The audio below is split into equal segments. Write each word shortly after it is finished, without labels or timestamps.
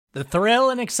The thrill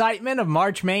and excitement of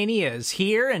March Mania is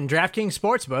here, and DraftKings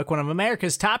Sportsbook, one of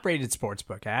America's top-rated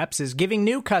sportsbook apps, is giving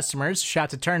new customers a shot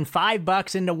to turn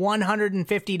 $5 into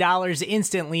 $150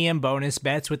 instantly in bonus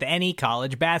bets with any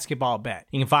college basketball bet.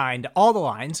 You can find all the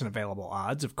lines and available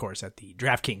odds, of course, at the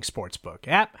DraftKings Sportsbook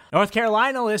app. North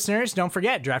Carolina listeners, don't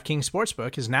forget, DraftKings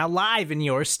Sportsbook is now live in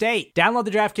your state. Download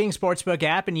the DraftKings Sportsbook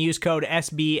app and use code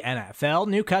SBNFL.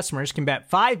 New customers can bet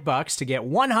 $5 to get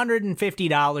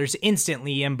 $150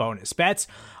 instantly in bonus bets,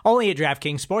 only at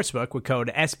DraftKings Sportsbook with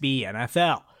code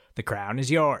SBNFL. The crown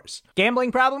is yours.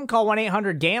 Gambling problem? Call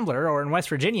 1-800-GAMBLER, or in West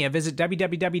Virginia, visit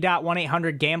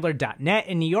www.1800gambler.net.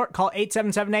 In New York, call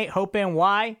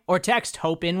 877-8-HOPE-NY or text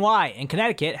HOPE-NY. In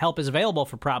Connecticut, help is available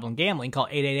for problem gambling. Call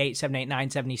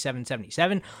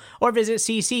 888-789-7777 or visit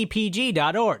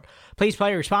ccpg.org. Please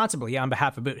play responsibly on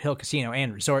behalf of Boot Hill Casino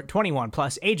and Resort. 21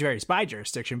 plus, age varies by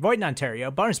jurisdiction. Void in Ontario.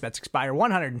 Bonus bets expire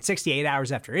 168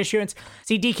 hours after issuance.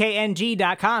 See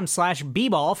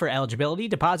dkng.com/bball for eligibility,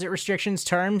 deposit restrictions,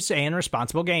 terms, and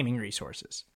responsible gaming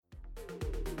resources.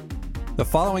 The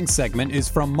following segment is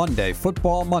from Monday,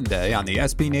 Football Monday, on the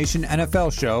SB Nation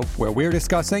NFL Show, where we're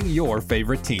discussing your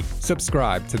favorite team.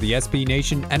 Subscribe to the SB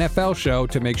Nation NFL Show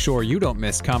to make sure you don't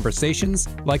miss conversations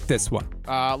like this one.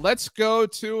 Let's go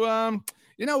to,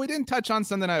 we didn't touch on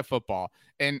Sunday Night Football,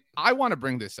 and I want to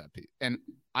bring this up, Pete, and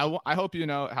I hope you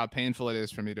know how painful it is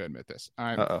for me to admit this. All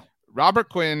right. Uh-oh. Robert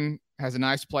Quinn has a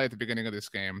nice play at the beginning of this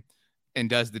game and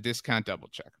does the discount double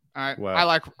check. All right.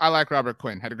 Wow. I like Robert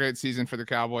Quinn. Had a great season for the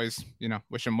Cowboys.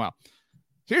 Wish him well.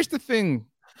 Here's the thing,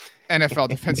 NFL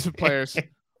defensive players.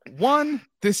 One,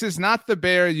 this is not the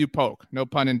bear you poke, no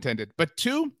pun intended. But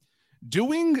two,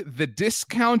 doing the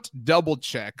discount double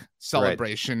check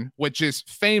celebration, which is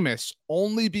famous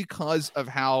only because of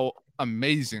how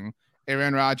amazing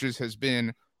Aaron Rodgers has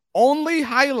been, only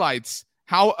highlights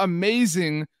how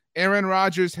amazing Aaron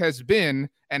Rodgers has been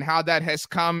and how that has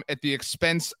come at the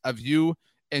expense of you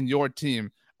and your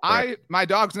team. Right. My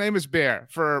dog's name is Bear.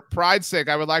 For pride's sake,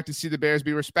 I would like to see the Bears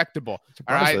be respectable.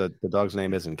 All right. The dog's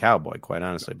name isn't Cowboy, quite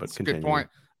honestly, but continue. Good point.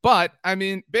 But I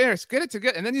mean, Bears, get it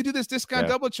together. And then you do this discount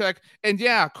double check. And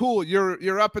yeah, cool.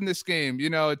 You're up in this game,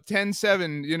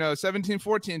 10-7,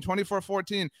 17-14,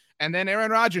 24-14. And then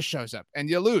Aaron Rodgers shows up and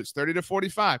you lose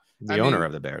 30-45. The owner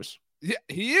of the Bears. Yeah,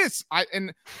 he is. I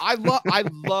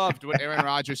loved what Aaron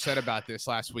Rodgers said about this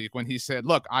last week when he said,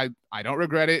 look, I don't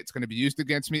regret it. It's going to be used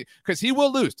against me, because he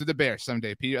will lose to the Bears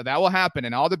someday, Peter. That will happen.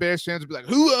 And all the Bears fans will be like,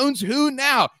 who owns who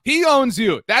now? He owns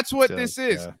you. That's what this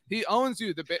is. Yeah. He owns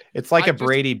you. It's like a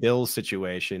Brady Bills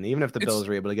situation. Even if the Bills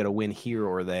are able to get a win here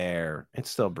or there,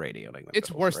 it's still Brady owning the Bills. It's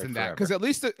worse than that, because at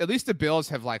least the Bills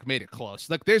have made it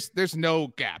close. Like there's no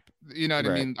gap. You know what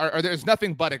I mean? Or there's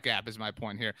nothing but a gap is my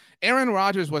point here. Aaron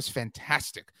Rodgers was fantastic.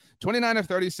 29 of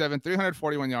 37,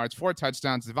 341 yards, 4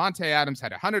 touchdowns. Devontae Adams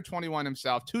had 121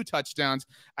 himself, 2 touchdowns.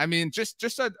 I mean,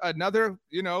 just another,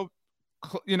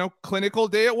 clinical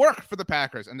day at work for the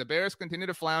Packers. And the Bears continue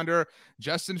to flounder.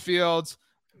 Justin Fields,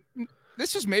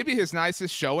 this is maybe his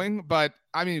nicest showing, but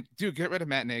I mean, dude, get rid of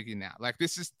Matt Nagy now. Like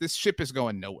this ship is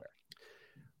going nowhere.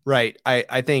 Right.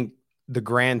 I think the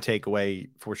grand takeaway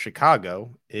for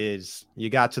Chicago is you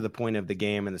got to the point of the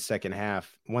game in the second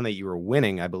half, one that you were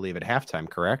winning, I believe, at halftime,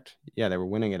 correct? Yeah, they were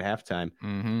winning at halftime.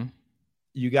 Mm-hmm.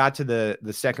 You got to the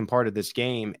second part of this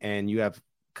game, and you have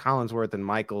Collinsworth and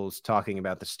Michaels talking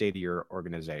about the state of your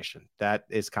organization. That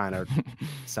is kind of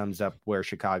sums up where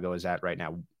Chicago is at right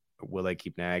now. Will they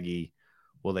keep Nagy?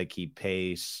 Will they keep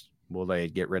Pace? Will they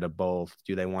get rid of both?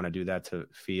 Do they want to do that to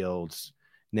Fields?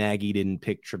 Nagy didn't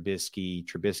pick Trubisky.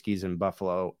 Trubisky's in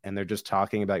Buffalo, and they're just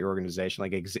talking about your organization.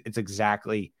 Like it's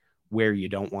exactly where you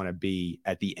don't want to be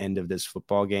at the end of this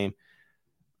football game.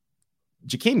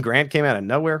 Jakeem Grant came out of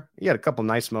nowhere. He had a couple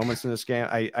nice moments in this game.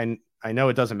 I know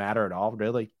it doesn't matter at all,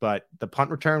 really, but the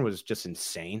punt return was just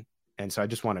insane. And so I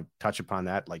just want to touch upon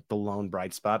that. Like the lone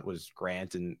bright spot was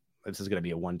Grant, and this is going to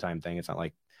be a one-time thing. It's not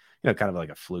like, kind of like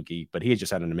a fluky, but he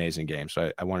just had an amazing game.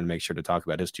 So I wanted to make sure to talk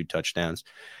about his 2 touchdowns.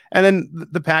 And then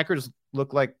the Packers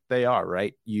look like they are,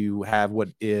 right? You have what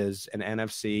is an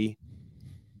NFC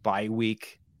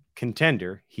bye-week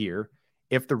contender here.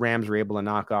 If the Rams are able to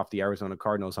knock off the Arizona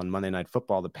Cardinals on Monday Night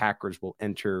Football, the Packers will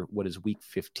enter what is week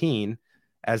 15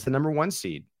 as the number 1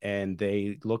 seed. And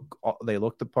they look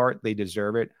the part. They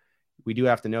deserve it. We do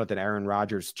have to note that Aaron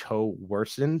Rodgers' toe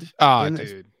worsened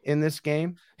in this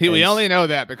game. We only know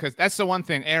that because that's the one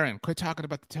thing. Aaron, quit talking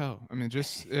about the toe. I mean,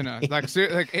 just he's Ben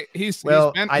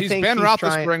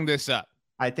Roethlisberger bring this up.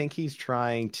 I think he's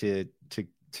trying to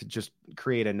just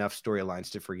create enough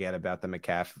storylines to forget about the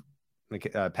Pat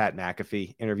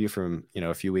McAfee interview from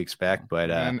a few weeks back. But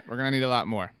we're gonna need a lot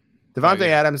more. Devontae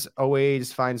Adams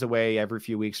always finds a way every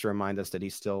few weeks to remind us that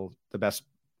he's still the best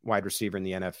wide receiver in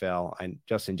the NFL. And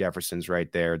Justin Jefferson's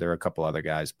right there. There are a couple other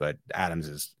guys, but Adams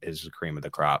is the cream of the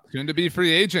crop. Soon to be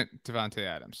free agent, Devontae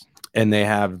Adams. And they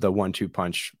have the 1-2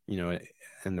 punch,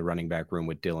 in the running back room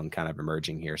with Dillon kind of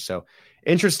emerging here. So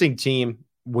interesting team.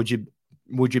 Would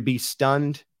you be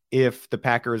stunned if the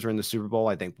Packers are in the Super Bowl?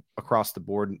 I think across the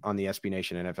board on the SB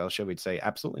Nation NFL show, we'd say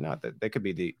absolutely not. That they could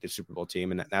be the Super Bowl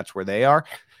team, and that's where they are.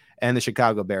 And the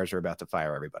Chicago Bears are about to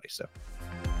fire everybody. So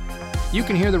you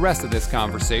can hear the rest of this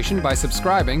conversation by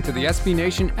subscribing to the SB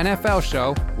Nation NFL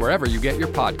show wherever you get your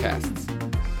podcasts.